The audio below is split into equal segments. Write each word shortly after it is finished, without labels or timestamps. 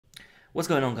What's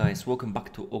going on, guys? Welcome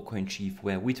back to ALTCOIN Chief,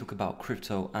 where we talk about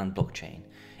crypto and blockchain.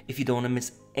 If you don't want to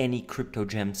miss any crypto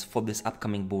gems for this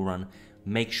upcoming bull run,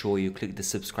 make sure you click the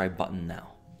subscribe button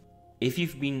now. If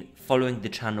you've been following the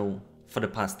channel for the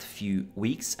past few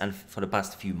weeks and for the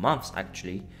past few months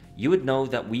actually, you would know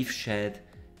that we've shared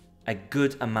a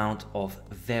good amount of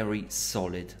very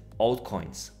solid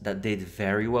altcoins that did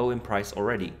very well in price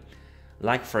already.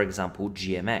 Like for example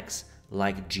GMX,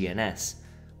 like GNS,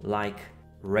 like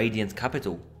Radiant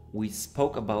Capital. We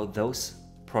spoke about those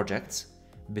projects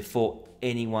before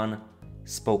anyone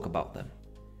spoke about them.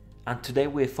 And today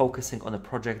we're focusing on a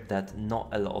project that not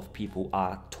a lot of people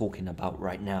are talking about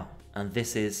right now. And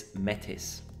this is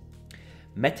Metis.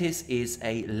 Metis is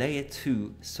a layer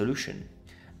 2 solution.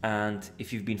 And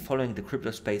if you've been following the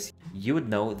crypto space, you would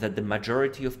know that the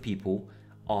majority of people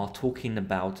are talking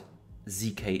about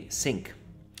zkSync.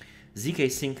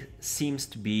 zkSync seems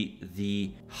to be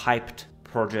the hyped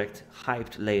project,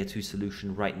 hyped layer 2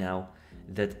 solution right now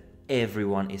that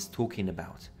everyone is talking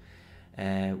about.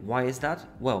 Why is that?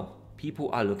 Well, people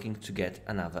are looking to get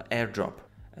another airdrop,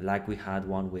 like we had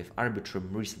one with Arbitrum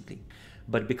recently.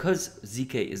 But because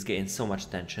zk is getting so much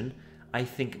attention, I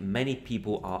think many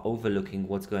people are overlooking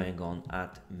what's going on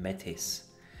at Metis.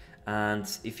 And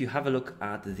if you have a look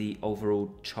at the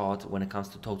overall chart when it comes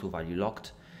to total value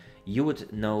locked, you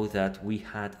would know that we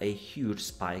had a huge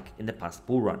spike in the past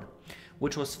bull run,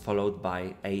 which was followed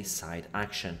by a side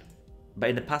action.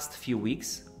 But in the past few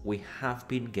weeks, we have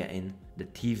been getting the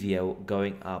TVL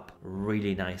going up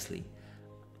really nicely.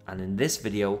 And in this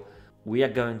video, we are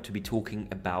going to be talking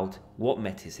about what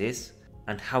Metis is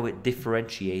and how it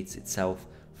differentiates itself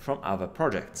from other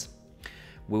projects.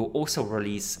 We'll also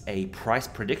release a price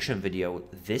prediction video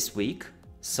this week.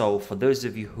 So for those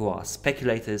of you who are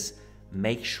speculators,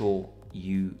 make sure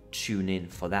you tune in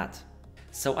for that.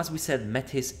 So as we said,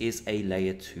 Metis is a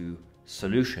layer 2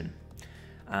 solution,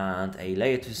 and a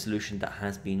layer 2 solution that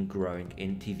has been growing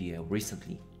in TVL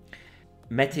recently.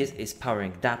 Metis is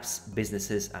powering dApps,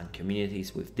 businesses and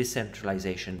communities with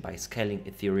decentralization by scaling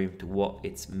Ethereum to what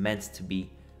it's meant to be,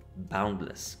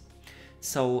 boundless.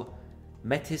 So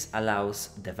Metis allows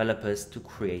developers to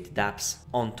create dApps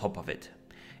on top of it.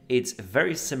 It's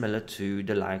very similar to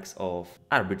the likes of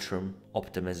Arbitrum,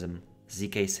 Optimism,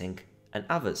 zkSync and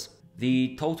others.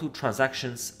 The total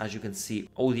transactions, as you can see,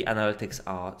 all the analytics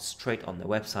are straight on the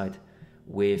website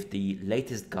with the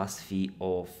latest gas fee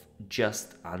of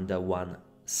just under 1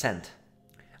 cent.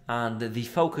 And the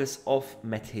focus of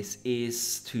Metis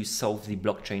is to solve the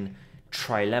blockchain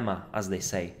trilemma, as they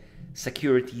say: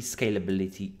 security,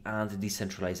 scalability and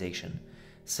decentralization.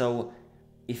 So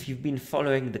if you've been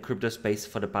following the crypto space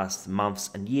for the past months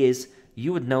and years,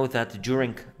 you would know that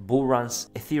during bull runs,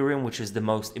 Ethereum, which is the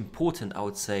most important, I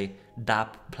would say,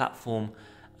 dApp platform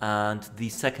and the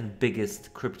second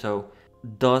biggest crypto,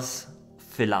 does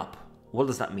fill up. What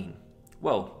does that mean?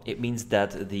 Well, it means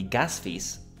that the gas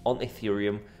fees on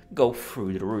Ethereum go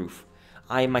through the roof.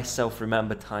 I myself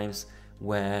remember times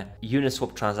where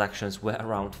Uniswap transactions were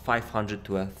around $500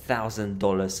 to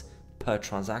 $1,000 per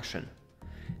transaction.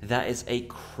 That is a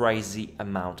crazy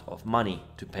amount of money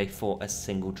to pay for a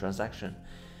single transaction.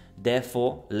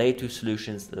 Therefore, layer 2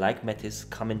 solutions like Metis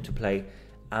come into play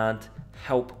and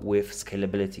help with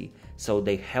scalability. So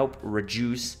they help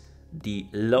reduce the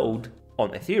load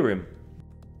on Ethereum.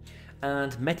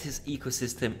 And Metis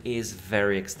ecosystem is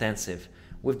very extensive,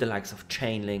 with the likes of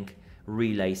Chainlink,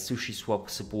 Relay,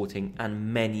 SushiSwap supporting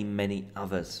and many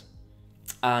others.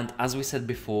 And as we said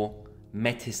before,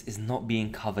 Metis is not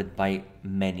being covered by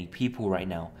many people right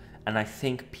now, and I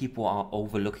think people are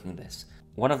overlooking this.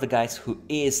 One of the guys who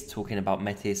is talking about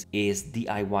Metis is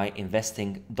DIY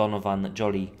Investing Donovan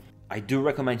Jolly. I do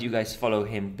recommend you guys follow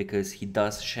him because he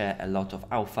does share a lot of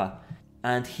alpha,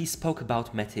 and he spoke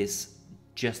about Metis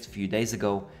just a few days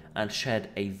ago and shared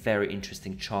a very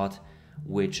interesting chart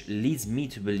which leads me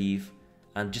to believe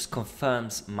and just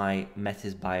confirms my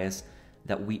Metis bias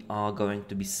that we are going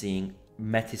to be seeing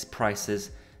Metis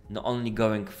prices not only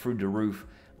going through the roof,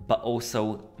 but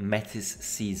also Metis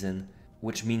season,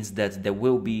 which means that there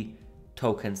will be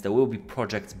tokens, there will be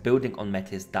projects building on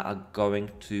Metis that are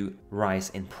going to rise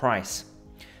in price.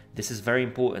 This is very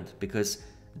important because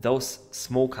those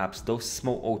small caps, those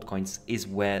small altcoins is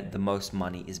where the most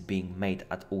money is being made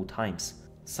at all times.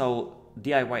 So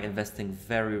DIY investing,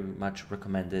 very much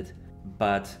recommended,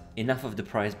 but enough of the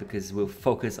price because we'll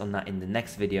focus on that in the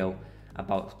next video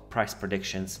about price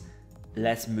predictions.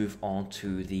 Let's move on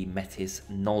to the Metis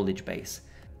knowledge base.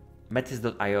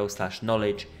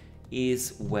 Metis.io/knowledge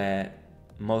is where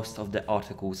most of the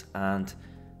articles and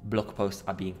blog posts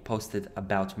are being posted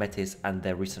about Metis and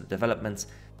their recent developments.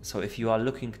 So if you are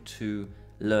looking to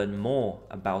learn more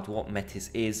about what Metis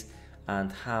is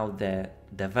and how they're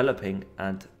developing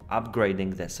and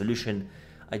upgrading their solution,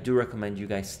 I do recommend you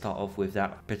guys start off with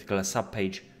that particular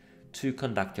subpage to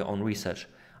conduct your own research.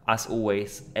 As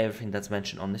always, everything that's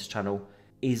mentioned on this channel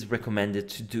is recommended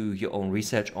to do your own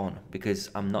research on, because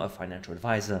I'm not a financial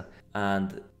advisor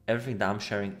and everything that I'm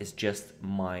sharing is just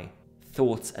my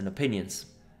thoughts and opinions.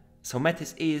 So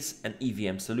Metis is an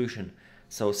EVM solution.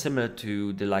 So similar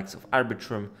to the likes of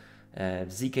Arbitrum,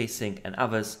 zkSync and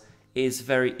others, is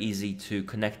very easy to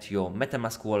connect your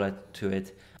MetaMask wallet to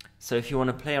it. So if you want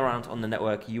to play around on the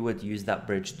network, you would use that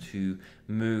bridge to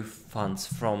move funds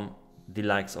from the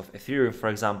likes of Ethereum, for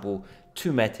example,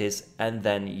 to Metis, and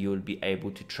then you'll be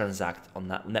able to transact on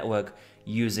that network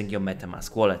using your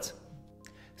MetaMask wallet.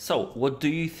 So what do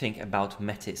you think about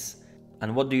Metis?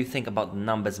 And what do you think about the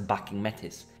numbers backing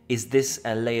Metis? Is this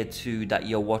a layer 2 that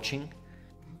you're watching?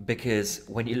 Because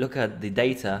when you look at the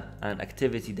data and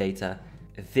activity data,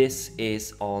 this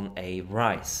is on a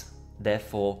rise.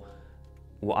 Therefore,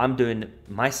 what I'm doing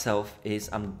myself is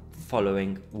I'm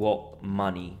following what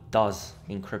money does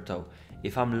in crypto.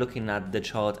 If I'm looking at the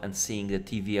chart and seeing the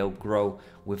TVL grow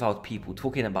without people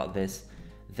talking about this,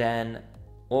 then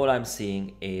all I'm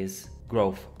seeing is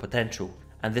growth potential.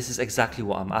 And this is exactly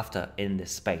what I'm after in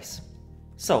this space.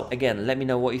 So again, let me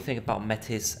know what you think about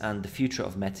Metis and the future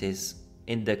of Metis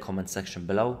in the comment section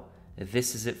below.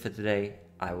 This is it for today.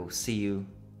 I will see you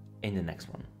in the next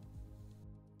one.